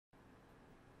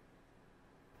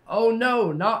Oh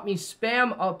no, not me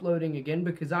spam uploading again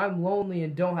because I'm lonely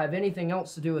and don't have anything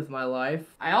else to do with my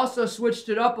life. I also switched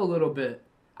it up a little bit.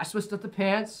 I switched up the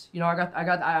pants. You know,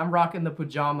 I'm rocking the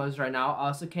pajamas right now. I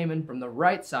also came in from the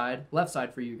right side, left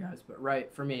side for you guys, but right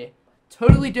for me.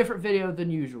 Totally different video than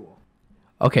usual.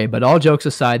 Okay, but all jokes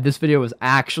aside, this video was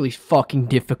actually fucking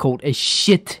difficult as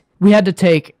shit. We had to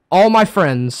take all my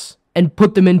friends and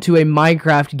put them into a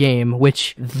Minecraft game,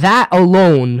 which that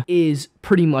alone is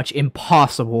pretty much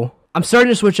impossible. I'm starting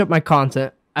to switch up my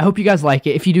content. I hope you guys like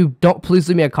it. If you do, please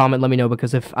leave me a comment, let me know,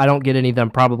 because if I don't get any, then I'm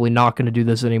probably not going to do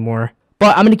this anymore.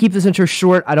 But I'm going to keep this intro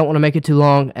short. I don't want to make it too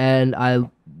long, and I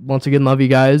once again love you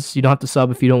guys. You don't have to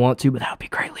sub if you don't want to, but that would be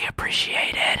greatly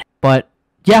appreciated. But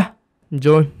yeah,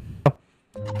 enjoy.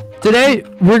 Today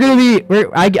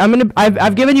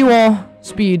I've given you all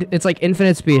speed. It's like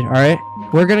infinite speed, all right?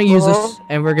 We're gonna use this,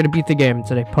 and we're gonna beat the game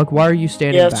today. Pug, why are you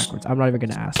standing backwards? I'm not even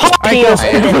gonna ask. Here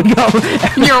we go.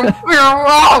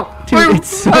 Dude,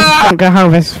 it's so I don't know how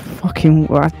this fucking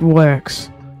works.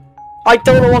 I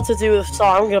don't know what to do with this, so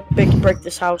I'm gonna break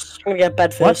this house. I'm gonna get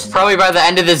bed first. Probably by the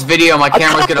end of this video, my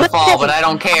camera's gonna fall, but I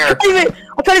don't care. I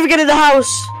can't even get in the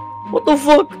house. What the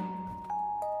fuck?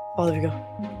 Oh, there we go.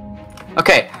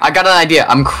 Okay, I got an idea.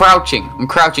 I'm crouching.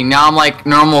 Now I'm like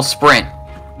normal sprint.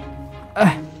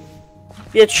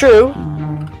 Yeah, true.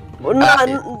 Well,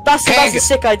 no, that's a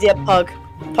sick idea, Pug.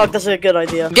 Pug, that's a good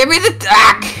idea. Give me the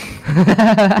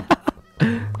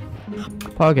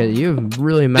Pug, you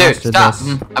really mastered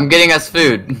this. I'm getting us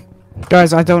food.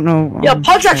 Guys, I don't know. Yeah,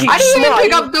 Pug's actually I didn't even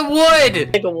pick up the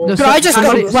wood! Could I just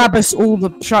go grab us all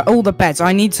the beds?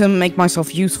 I need to make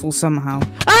myself useful somehow.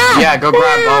 Ah! Yeah, go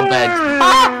grab all beds.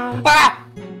 Ah! Ah!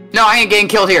 No, I ain't getting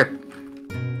killed here.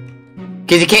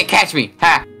 Cause he can't catch me.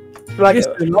 Ha! Right.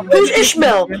 Who's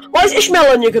Ishmael? Why is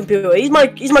Ishmael on your computer? He's my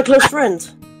close friend.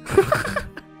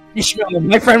 Ishmael,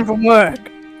 my friend from work.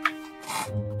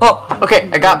 Oh, okay,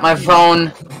 I got my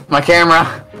phone, my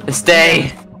camera, the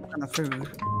stay.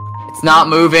 It's not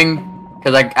moving,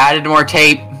 because I added more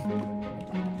tape.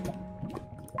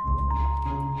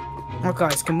 Oh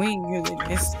guys, can we,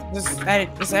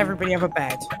 does everybody have a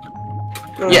bed?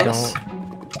 Yes.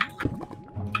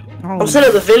 Oh. I'm still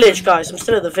at the village, guys, I'm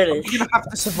still at the village. You're gonna have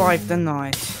to survive the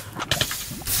night.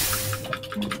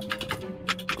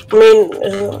 I mean...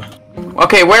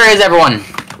 Okay, where is everyone?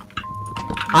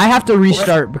 I have to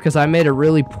restart because I made a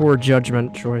really poor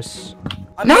judgment choice.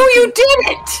 No, you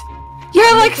didn't!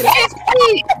 You're like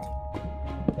 15!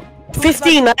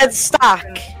 15, I had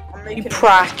stack. You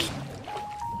prack.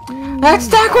 That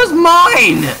stack was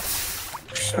mine!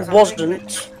 It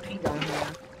wasn't.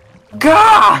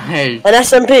 God! An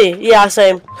SMP? Yeah,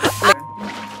 same.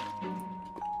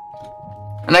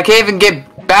 And I can't even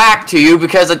get back to you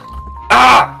because of...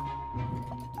 Ah!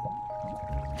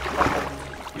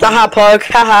 Haha, Pug,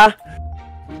 haha.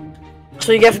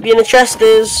 So you get for being a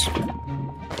chesters.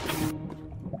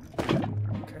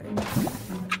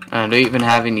 I don't even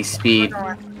have any speed.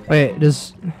 Wait,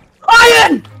 does...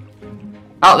 Iron!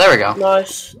 Oh, there we go.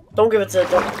 Nice. Don't give it to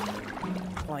them.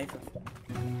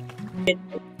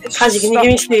 KXZI, can you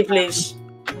give me speed, please?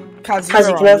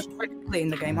 KXZI, can I in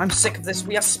the game? I'm sick of this.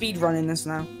 We are speed running this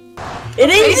now.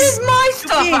 It is! It is my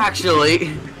stuff,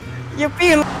 actually! You're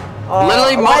being...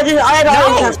 Literally, most of it is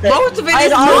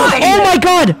mine! Oh my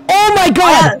god! Oh my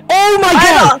god! Oh my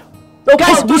god! No,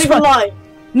 guys, don't even lie.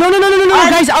 No,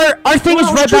 guys, our thing is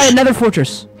right by another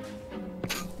fortress.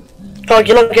 Pug,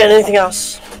 you're not getting anything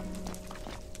else.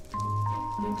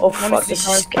 Oh fuck, this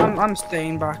is... I'm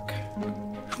staying back.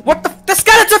 What the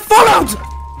skeleton followed!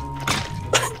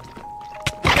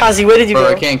 KXZI, where did you go?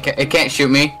 It can't shoot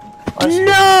me.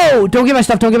 No! Don't get my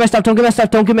stuff, don't get my stuff, don't get my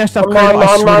stuff, don't get my stuff. I'm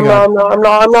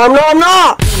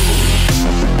not!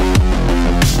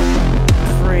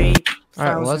 3.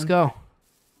 Alright, well, let's go.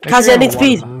 KXZI, I need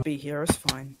speed. Be here, it's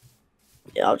fine.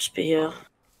 Yeah, I'll just be here.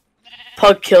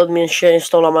 Pug killed me and shit and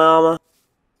stole all my armor.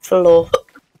 For law.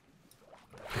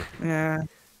 Yeah.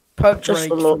 Pug just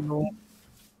for law.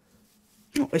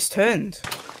 Oh, it's turned.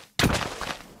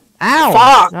 Ow!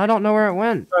 Fuck! I don't know where it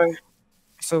went. Sorry.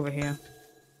 It's over here.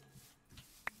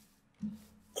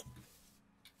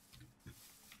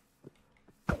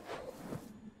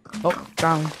 Oh,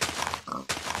 down.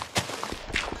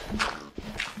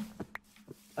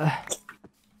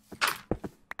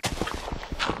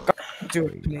 Do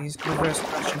it, please. Reverse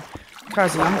question.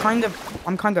 KXZI,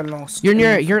 I'm kind of lost. You're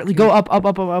near it. Go up a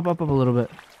little bit.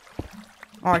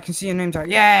 Oh, I can see your name tag.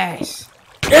 Yes!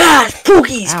 Yes!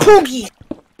 Pookies!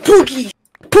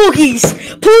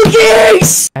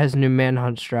 Has new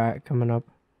manhunt strat coming up.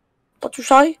 What you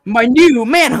say? My new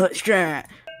manhunt strat!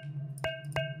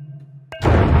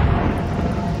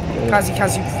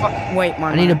 Kazi, fuck. Wait,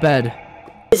 my I need a bed.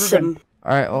 Listen.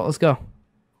 Alright, well, let's go.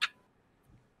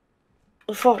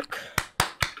 The fuck?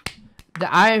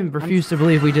 I refuse to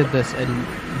believe we did this in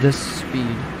this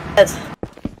speed. Yes.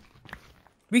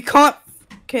 We can't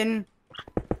fucking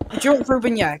jump,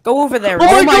 Ruben. Yeah, go over there.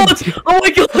 Oh my god! Oh my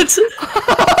god!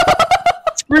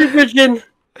 Screw vision.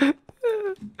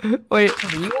 Wait,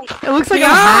 it looks like I'm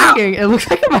hacking. It looks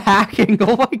like I'm hacking.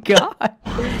 Oh my god.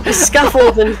 The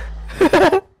scaffolding.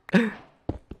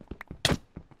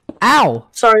 Ow!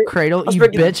 Sorry. Cradle, you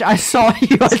bitch. I saw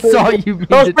you. I saw you.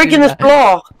 I was breaking this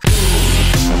block.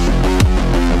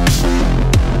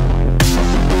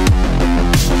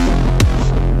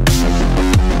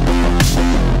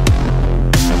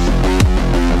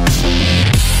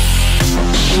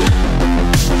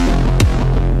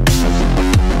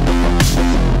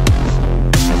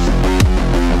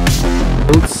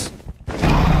 Oops.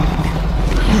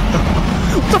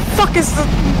 What the fuck is the?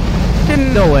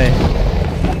 No way.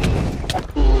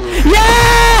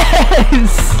 Yes!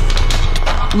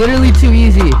 Literally too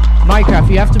easy. Minecraft,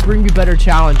 you have to bring me better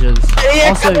challenges.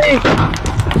 Also,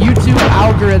 YouTube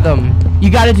algorithm. You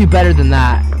gotta do better than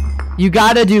that. You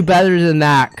gotta do better than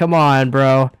that. Come on,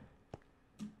 bro.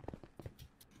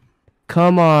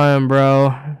 Come on,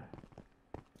 bro.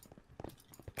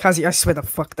 Kazi, I swear the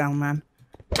fuck down, man.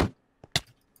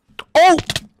 Oh!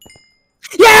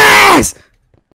 Yes!